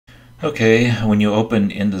Okay, when you open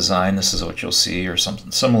InDesign, this is what you'll see, or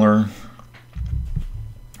something similar.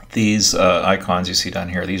 These icons you see down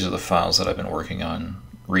here, these are the files that I've been working on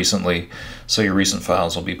recently. So your recent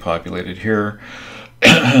files will be populated here.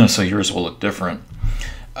 So yours will look different.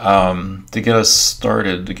 To get us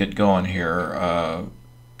started, to get going here,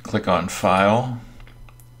 click on File,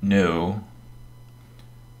 New,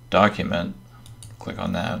 Document, click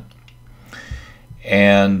on that.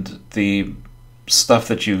 And the stuff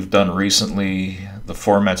that you've done recently, the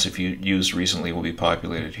formats if you used recently will be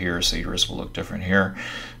populated here, so yours will look different here.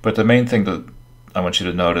 But the main thing that I want you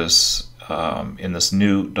to notice in this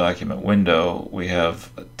new document window, we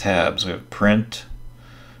have tabs. We have Print,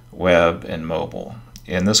 Web, and Mobile.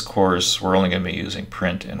 In this course, we're only going to be using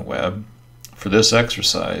Print and Web. For this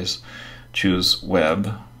exercise, choose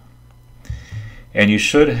Web. And you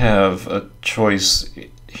should have a choice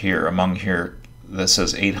here, among here, that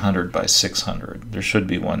says 800 by 600. There should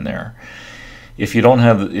be one there. If you don't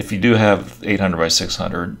have, if you do have 800 by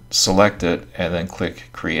 600, select it and then click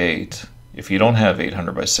Create. If you don't have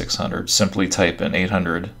 800 by 600, simply type in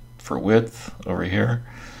 800 for width over here,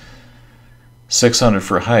 600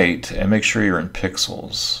 for height, and make sure you're in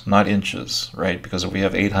pixels, not inches, right? Because if we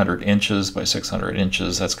have 800 inches by 600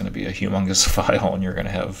 inches, that's going to be a humongous file, and you're going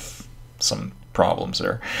to have some problems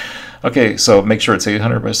there. Okay, so make sure it's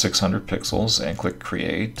 800 by 600 pixels and click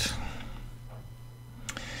Create.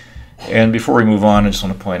 And before we move on, I just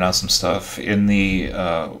want to point out some stuff. In the,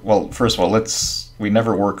 well, first of all, we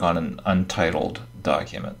never work on an untitled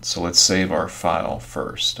document. So let's save our file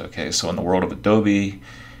first. Okay, so in the world of Adobe,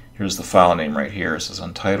 here's the file name right here. It says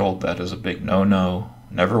Untitled. That is a big no-no.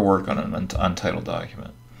 Never work on an untitled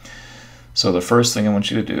document. So the first thing I want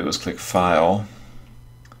you to do is click File,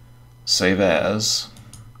 Save As,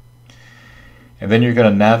 and then you're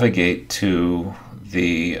going to navigate to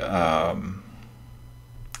the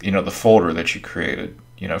the folder that you created,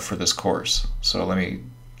 for this course. So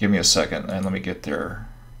give me a second and let me get there,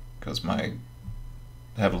 because I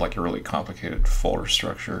have like a really complicated folder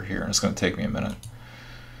structure here, and it's going to take me a minute.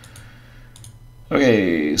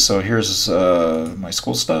 Okay, so here's my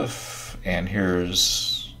school stuff, and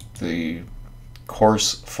here's the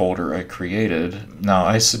course folder I created. Now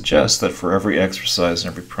I suggest that for every exercise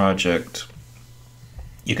and every project,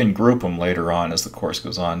 you can group them later on as the course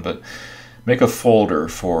goes on, but make a folder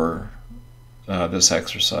for this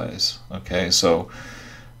exercise. Okay, so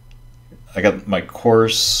I got my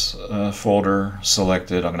course folder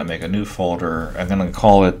selected. I'm going to make a new folder. I'm going to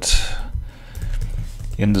call it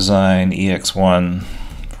InDesign ex1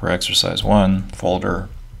 for exercise 1 folder.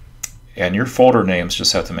 And your folder names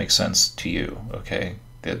just have to make sense to you, okay?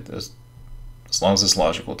 As long as it's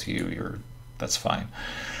logical to you, that's fine.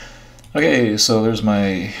 Okay, so there's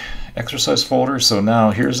my exercise folder. So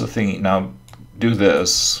now here's the thing. Now do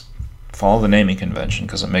this. Follow the naming convention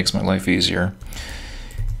because it makes my life easier.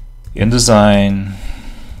 InDesign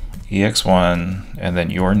ex1 and then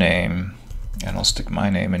your name, and I'll stick my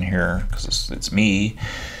name in here because it's me.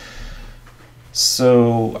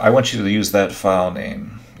 So I want you to use that file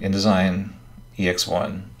name. InDesign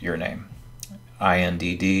ex1, your name.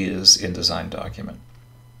 INDD is InDesign document.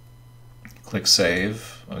 Click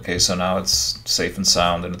Save. Okay, so now it's safe and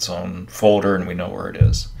sound in its own folder, and we know where it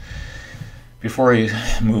is. Before we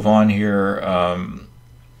move on here,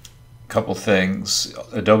 couple things.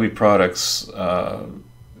 Adobe products,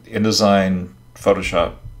 InDesign,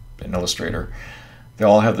 Photoshop, and Illustrator, they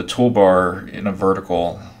all have the toolbar in a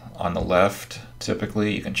vertical on the left.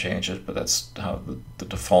 Typically, you can change it, but that's how the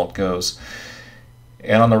default goes.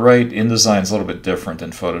 And on the right, InDesign is a little bit different than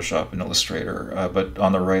Photoshop and Illustrator, but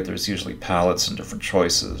on the right there's usually palettes and different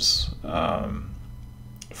choices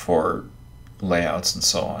for layouts and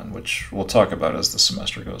so on, which we'll talk about as the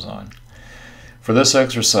semester goes on. For this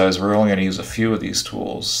exercise, we're only going to use a few of these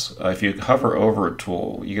tools. If you hover over a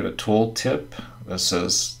tool, you get a tool tip that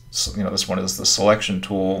says, this one is the selection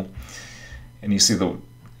tool, and you see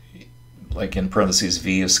like in parentheses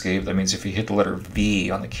V escape. That means if you hit the letter V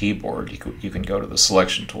on the keyboard, you can go to the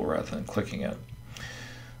selection tool rather than clicking it.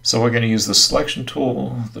 So we're going to use the selection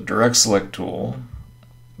tool, the direct select tool,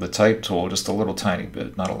 the type tool, just a little tiny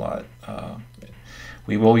bit, not a lot.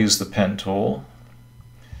 We will use the pen tool,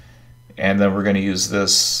 and then we're going to use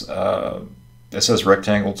this. It says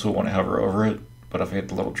rectangle tool when I hover over it, but if I hit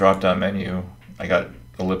the little drop down menu, I got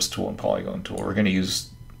ellipse tool and polygon tool. We're going to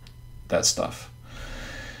use that stuff.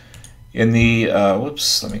 In the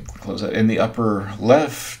whoops, let me close that. In the upper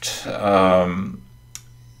left,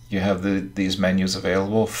 you have these menus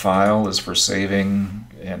available. File is for saving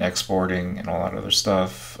and exporting and all that other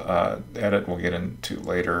stuff. Edit we'll get into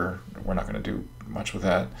later. We're not going to do much with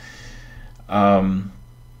that.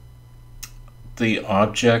 The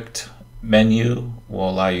object menu will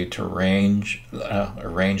allow you to arrange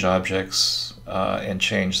objects and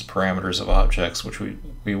change the parameters of objects, which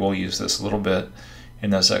we will use this a little bit in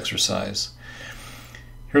this exercise.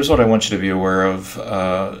 Here's what I want you to be aware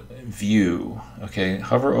of. View. Okay,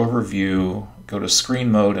 hover over view, go to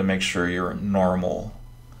screen mode, and make sure you're in normal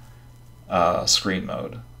screen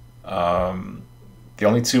mode. The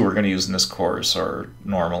only two we're going to use in this course are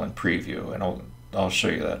normal and preview, and I'll show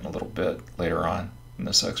you that in a little bit later on in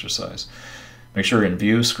this exercise. Make sure you're in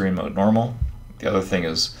view, screen mode, normal. The other thing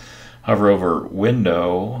is hover over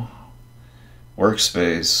window,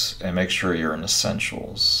 workspace, and make sure you're in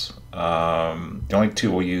essentials. The only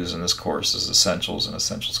two we'll use in this course is essentials and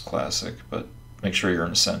essentials classic, but make sure you're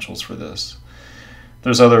in essentials for this.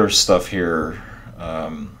 There's other stuff here.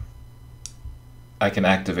 I can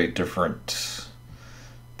activate different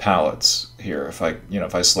palettes here. If I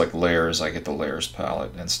select layers, I get the layers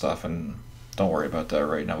palette and stuff, and don't worry about that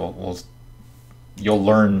right now. You'll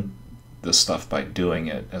learn this stuff by doing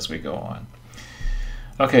it as we go on.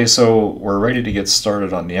 Okay, so we're ready to get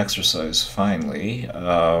started on the exercise finally,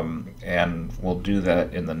 and we'll do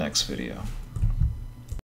that in the next video.